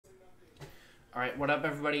Alright, what up,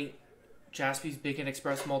 everybody? Jaspy's Big and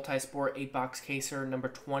Express Multi-Sport 8-box caser number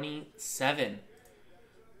 27.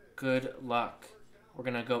 Good luck. We're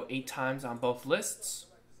going to go 8 times on both lists.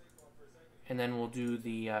 And then we'll do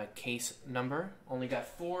the case number. Only got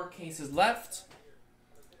 4 cases left.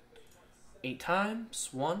 8 times.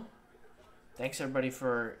 1. Thanks, everybody,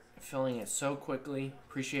 for filling it so quickly.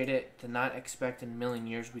 Appreciate it. Did not expect in a million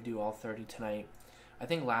years we do all 30 tonight. I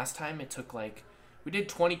think last time it took like... We did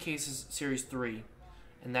 20 cases, Series 3,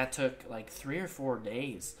 and that took like 3 or 4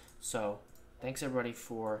 days. So, thanks everybody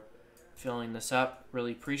for filling this up.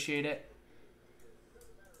 Really appreciate it.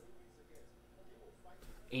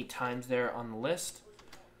 8 times there on the list.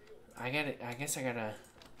 I guess I gotta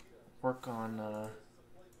work on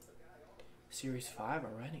Series 5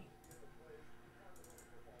 already.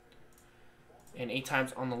 And 8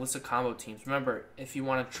 times on the list of combo teams. Remember, if you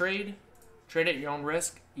want to trade at your own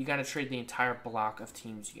risk, you got to trade the entire block of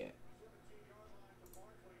teams you get.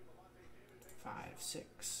 5,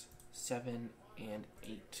 6, 7, and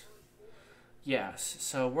 8. Yes,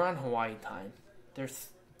 so we're on Hawaii time. They're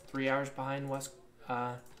 3 hours behind West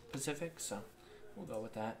Pacific, so we'll go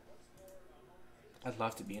with that. I'd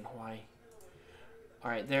love to be in Hawaii.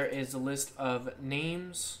 Alright, there is a list of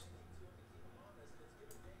names.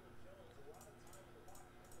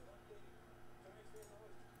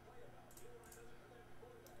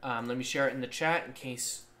 Let me share it in the chat in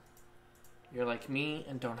case you're like me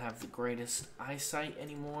and don't have the greatest eyesight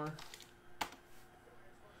anymore.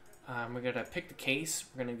 We're going to pick the case.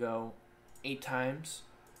 We're going to go 8 times.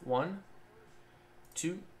 1,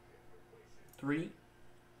 2, 3,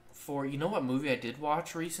 4. You know what movie I did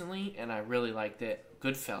watch recently? And I really liked it.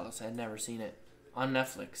 Goodfellas. I had never seen it. On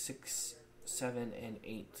Netflix. 6, 7, and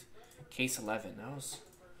 8. Case 11. That was...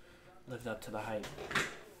 lived up to the hype.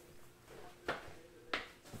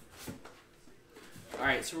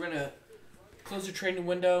 Alright, so we're going to close the trading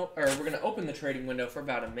window, or we're going to open the trading window for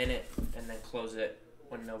about a minute and then close it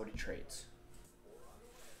when nobody trades.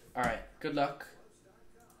 Alright, good luck.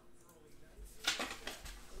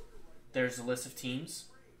 There's a list of teams.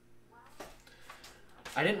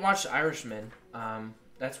 I didn't watch The Irishman.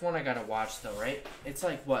 That's one I got to watch though, right? It's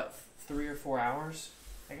like, what, 3 or 4 hours?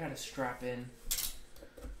 I got to strap in,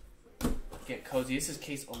 get cozy. This is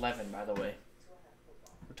case 11, by the way.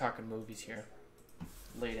 We're talking movies here.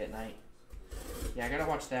 Late at night. Yeah, I gotta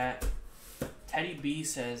watch that. Teddy B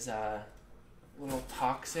says, little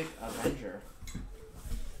toxic Avenger.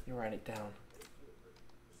 You write it down.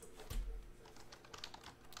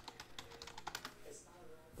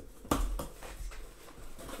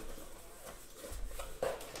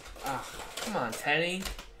 Ah, come on, Teddy.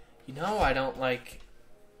 You know I don't like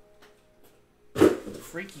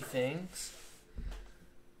freaky things.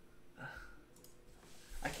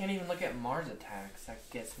 I can't even look at Mars attacks. That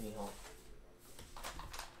gets me home.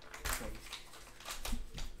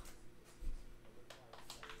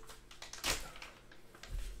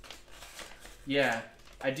 Yeah,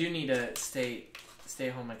 I do need to stay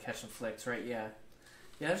home and catch some flicks, right? Yeah.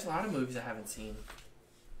 Yeah, there's a lot of movies I haven't seen.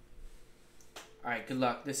 Alright, good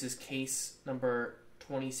luck. This is case number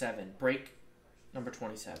 27. Break number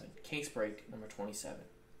 27. Case break number 27.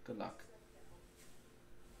 Good luck.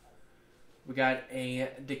 We got a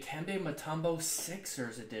Dikembe Mutombo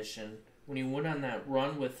Sixers edition when he went on that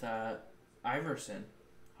run with Iverson.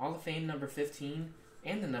 Hall of Fame number 15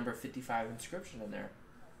 and the number 55 inscription in there.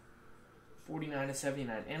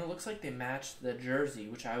 49/79. And it looks like they matched the jersey,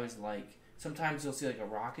 which I always like. Sometimes you'll see like a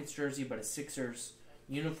Rockets jersey, but a Sixers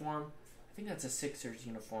uniform. I think that's a Sixers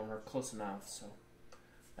uniform, or close enough. So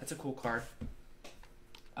that's a cool card.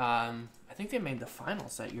 I think they made the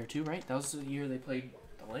finals that year too, right? That was the year they played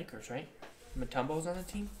the Lakers, right? Mutombo's on the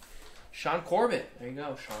team. Sean Corbett. There you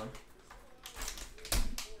go, Sean.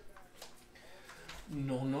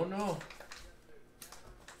 No.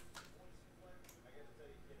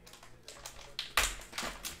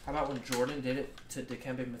 How about when Jordan did it to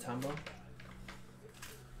Dikembe Mutombo?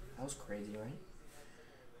 That was crazy, right?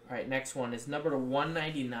 Alright, next one is number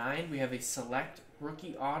 199. We have a select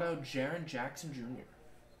rookie auto, Jaren Jackson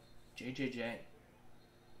Jr. JJJ.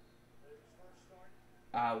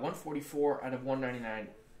 144 out of 199.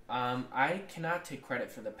 I cannot take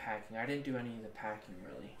credit for the packing. I didn't do any of the packing,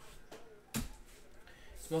 really.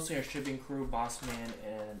 It's mostly our shipping crew, Boss Man,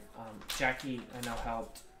 and Jackie, I know,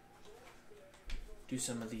 helped do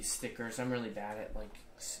some of these stickers. I'm really bad at, like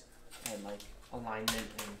alignment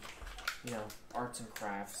and, you know, arts and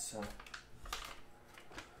crafts, so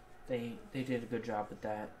they did a good job with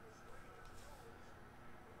that.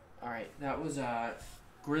 Alright, that was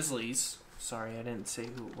Grizzlies. Sorry, I didn't say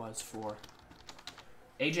who it was for.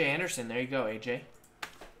 AJ Anderson, there you go, AJ.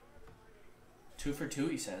 2 for 2,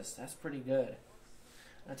 he says. That's pretty good.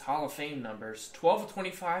 That's Hall of Fame numbers. 12 of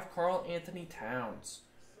 25, Karl Anthony Towns.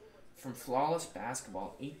 From Flawless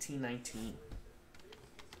Basketball, 18-19.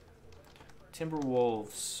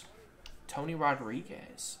 Timberwolves. Tony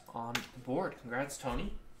Rodriguez on the board. Congrats,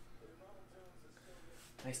 Tony.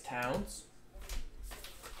 Nice Towns.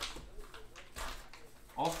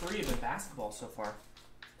 All three have been basketball so far.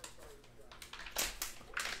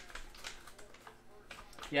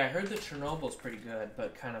 Yeah, I heard that Chernobyl's pretty good,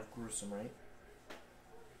 but kind of gruesome, right?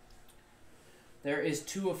 There is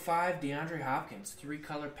 2 of 5, DeAndre Hopkins.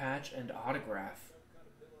 3-color patch and autograph.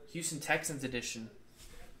 Houston Texans edition.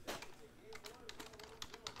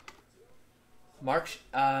 Mark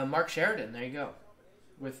Sheridan, there you go.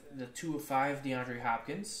 With the 2 of 5, DeAndre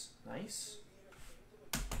Hopkins. Nice.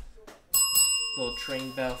 Little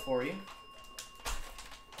train bell for you.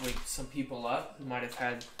 Wake some people up who might have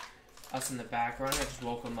had us in the background. I just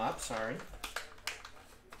woke them up, sorry.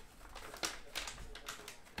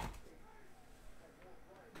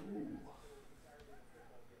 Ooh.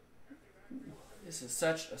 This is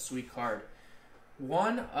such a sweet card.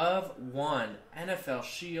 1 of 1. NFL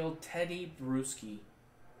Shield, Teddy Bruschi.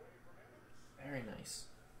 Very nice.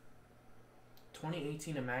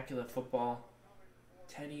 2018 Immaculate Football,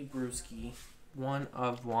 Teddy Bruschi. 1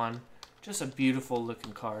 of 1. Just a beautiful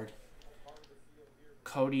looking card.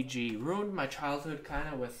 Cody G. Ruined my childhood kind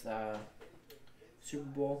of with Super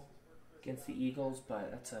Bowl against the Eagles, but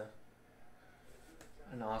that's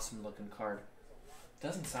an awesome looking card.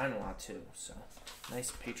 Doesn't sign a lot too, so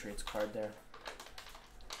nice Patriots card there.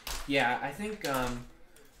 Yeah, I think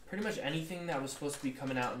pretty much anything that was supposed to be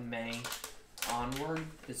coming out in May onward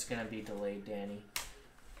is going to be delayed, Danny.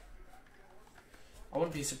 I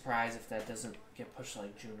wouldn't be surprised if that doesn't get pushed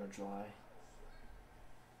like June or July.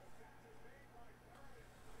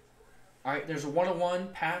 Alright, there's a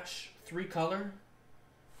 1-of-1 patch, 3-color.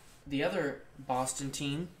 The other Boston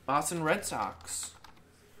team, Boston Red Sox.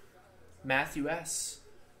 Matthew S.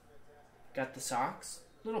 Got the Sox.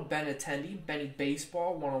 Little Ben Attendee, Benny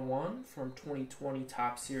Baseball, 1-of-1 from 2020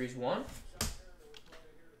 Top Series 1.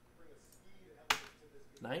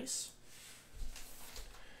 Nice.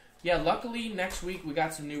 Yeah, luckily next week we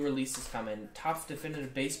got some new releases coming. Topps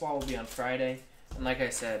Definitive Baseball will be on Friday. And like I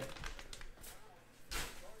said,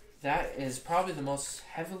 that is probably the most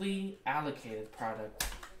heavily allocated product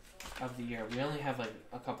of the year. We only have like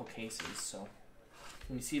a couple cases, so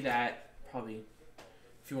when you see that, probably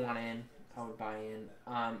if you want in, I would buy in.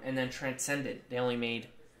 And then Transcendent, they only made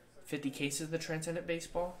 50 cases of the Transcendent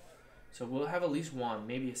Baseball, so we'll have at least one,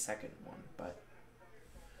 maybe a second one, but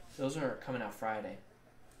those are coming out Friday.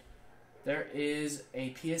 There is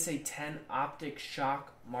a PSA 10 Optic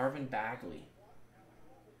Shock Marvin Bagley.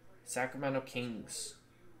 Sacramento Kings.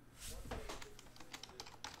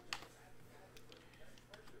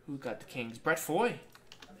 Who got the Kings? Brett Foy.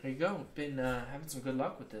 There you go. Been having some good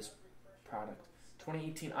luck with this product.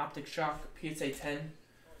 2018 Optic Shock PSA 10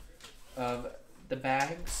 of the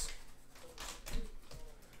bags.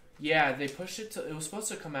 Yeah, they pushed it to... It was supposed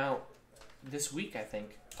to come out this week, I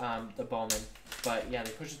think. The Bowman. But yeah, they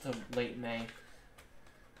pushed it to late May.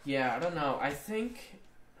 Yeah, I don't know. I think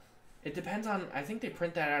it depends on... I think they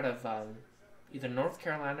print that out of either North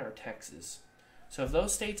Carolina or Texas. So if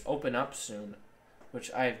those states open up soon,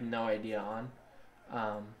 which I have no idea on,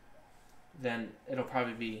 then it'll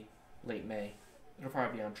probably be late May. It'll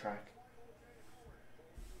probably be on track.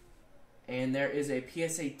 And there is a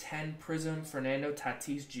PSA 10 Prism Fernando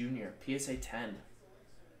Tatis Jr. PSA 10.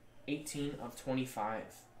 18 of 25.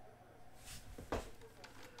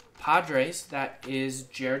 Padres, that is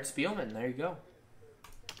Jared Spielman. There you go.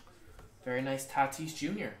 Very nice Tatis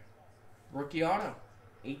Jr. Rookie auto.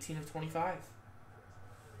 18 of 25.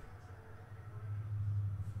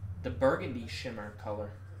 The burgundy shimmer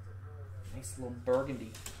color. Nice little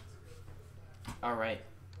burgundy. Alright.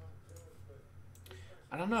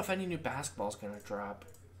 I don't know if any new basketball is going to drop.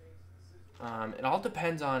 It all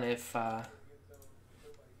depends on if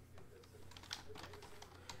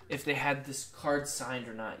they had this card signed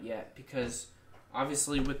or not yet. Because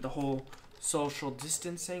obviously with the whole social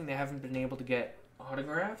distancing, they haven't been able to get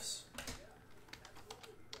autographs.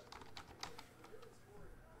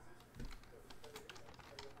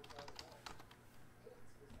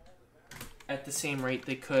 At the same rate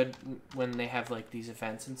they could when they have like these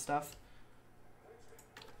events and stuff.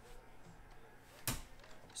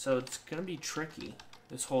 So it's going to be tricky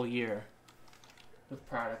this whole year with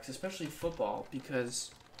products, especially football,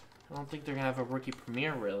 because I don't think they're going to have a rookie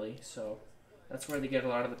premiere really. So that's where they get a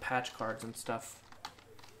lot of the patch cards and stuff.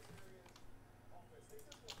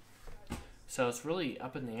 So it's really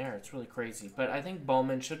up in the air. It's really crazy. But I think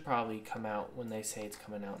Bowman should probably come out when they say it's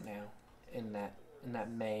coming out now, in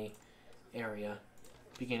that May area,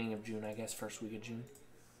 beginning of June, I guess, first week of June.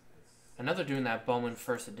 I know they're doing that Bowman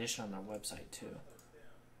first edition on their website too.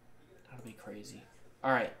 That'll be crazy.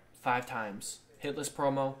 All right, 5 times. Hitless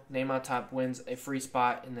promo. Name on top wins a free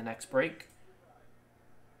spot in the next break.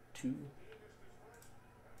 2,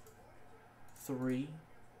 3,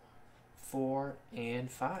 4,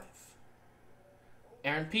 and 5.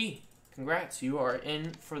 Aaron P., congrats. You are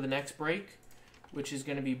in for the next break, which is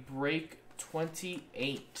going to be break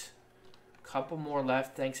 28. Couple more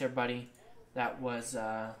left. Thanks, everybody. That was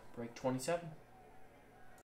break 27.